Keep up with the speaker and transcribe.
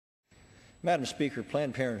Madam Speaker,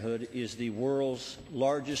 Planned Parenthood is the world's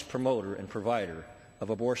largest promoter and provider of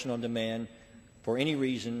abortion on demand for any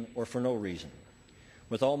reason or for no reason.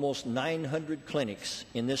 With almost 900 clinics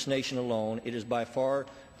in this nation alone, it is by far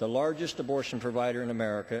the largest abortion provider in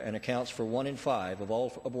America and accounts for 1 in 5 of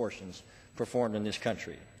all abortions performed in this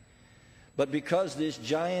country. But because this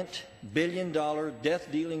giant billion-dollar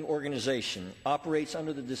death-dealing organization operates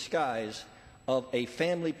under the disguise of a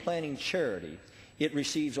family planning charity, it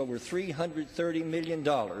receives over $330 million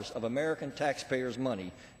of American taxpayers'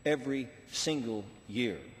 money every single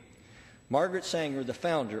year. Margaret Sanger, the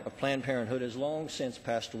founder of Planned Parenthood, has long since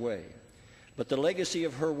passed away. But the legacy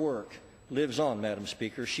of her work lives on, Madam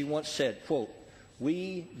Speaker. She once said, quote,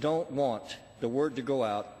 "We don't want the word to go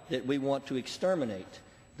out that we want to exterminate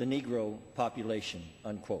the Negro population,"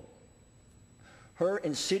 unquote. Her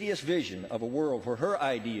insidious vision of a world where her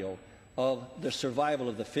ideal of the survival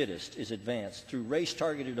of the fittest is advanced through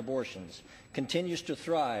race-targeted abortions continues to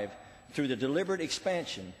thrive through the deliberate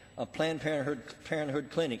expansion of Planned Parenthood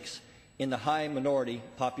clinics in the high minority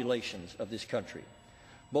populations of this country.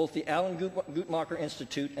 Both the Alan Guttmacher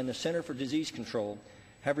Institute and the Center for Disease Control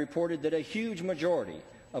have reported that a huge majority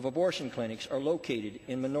of abortion clinics are located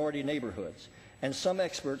in minority neighborhoods, and some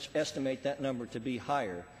experts estimate that number to be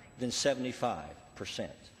higher than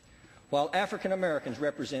 75%. While African Americans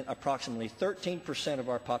represent approximately 13% of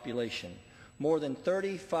our population, more than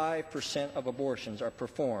 35% of abortions are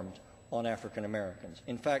performed on African Americans.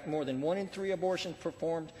 In fact, more than 1 in 3 abortions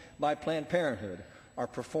performed by Planned Parenthood are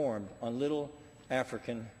performed on little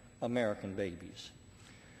African American babies.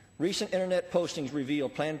 Recent internet postings reveal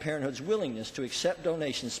Planned Parenthood's willingness to accept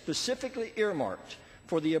donations specifically earmarked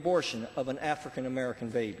for the abortion of an African American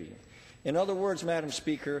baby. In other words, Madam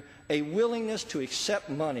Speaker, a willingness to accept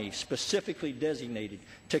money specifically designated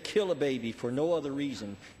to kill a baby for no other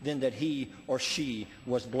reason than that he or she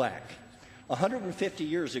was black. 150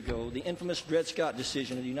 years ago, the infamous Dred Scott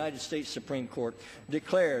decision of the United States Supreme Court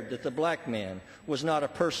declared that the black man was not a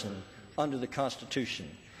person under the Constitution.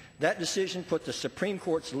 That decision put the Supreme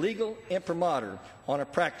Court's legal imprimatur on a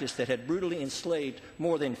practice that had brutally enslaved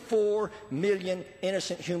more than 4 million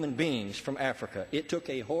innocent human beings from Africa. It took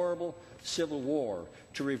a horrible civil war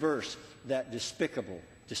to reverse that despicable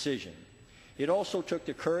decision. It also took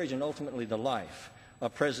the courage and ultimately the life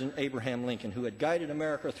of President Abraham Lincoln, who had guided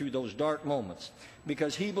America through those dark moments,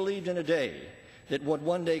 because he believed in a day that would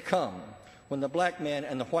one day come when the black man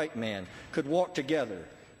and the white man could walk together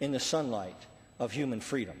in the sunlight of human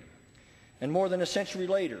freedom. And more than a century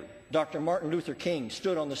later, Dr. Martin Luther King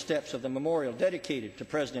stood on the steps of the memorial dedicated to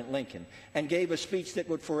President Lincoln and gave a speech that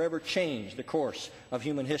would forever change the course of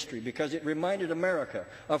human history, because it reminded America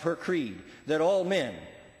of her creed that all men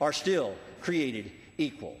are still created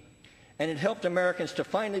equal. And it helped Americans to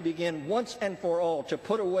finally begin once and for all to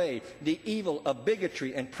put away the evil of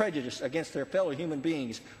bigotry and prejudice against their fellow human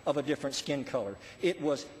beings of a different skin color. It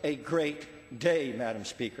was a great day, Madam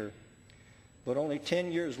Speaker. But only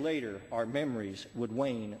 10 years later, our memories would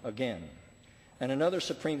wane again. And another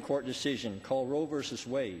Supreme Court decision called Roe v.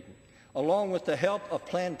 Wade, along with the help of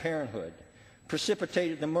Planned Parenthood,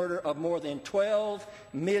 precipitated the murder of more than 12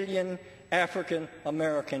 million African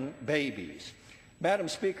American babies. Madam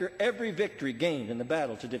Speaker, every victory gained in the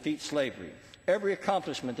battle to defeat slavery, every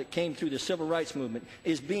accomplishment that came through the civil rights movement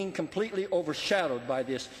is being completely overshadowed by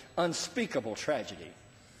this unspeakable tragedy.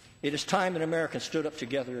 It is time that Americans stood up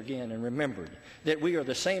together again and remembered that we are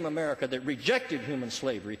the same America that rejected human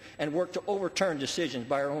slavery and worked to overturn decisions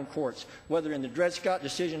by our own courts, whether in the Dred Scott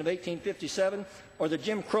decision of 1857 or the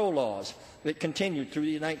Jim Crow laws that continued through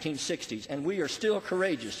the 1960s. And we are still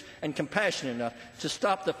courageous and compassionate enough to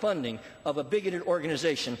stop the funding of a bigoted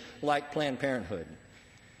organization like Planned Parenthood.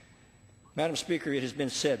 Madam Speaker, it has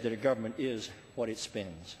been said that a government is what it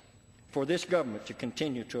spends. For this government to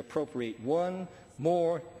continue to appropriate one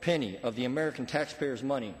more penny of the American taxpayers'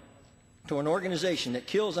 money to an organization that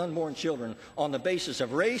kills unborn children on the basis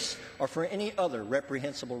of race or for any other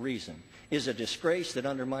reprehensible reason is a disgrace that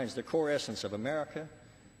undermines the core essence of America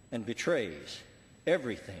and betrays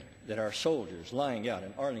everything that our soldiers lying out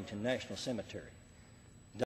in Arlington National Cemetery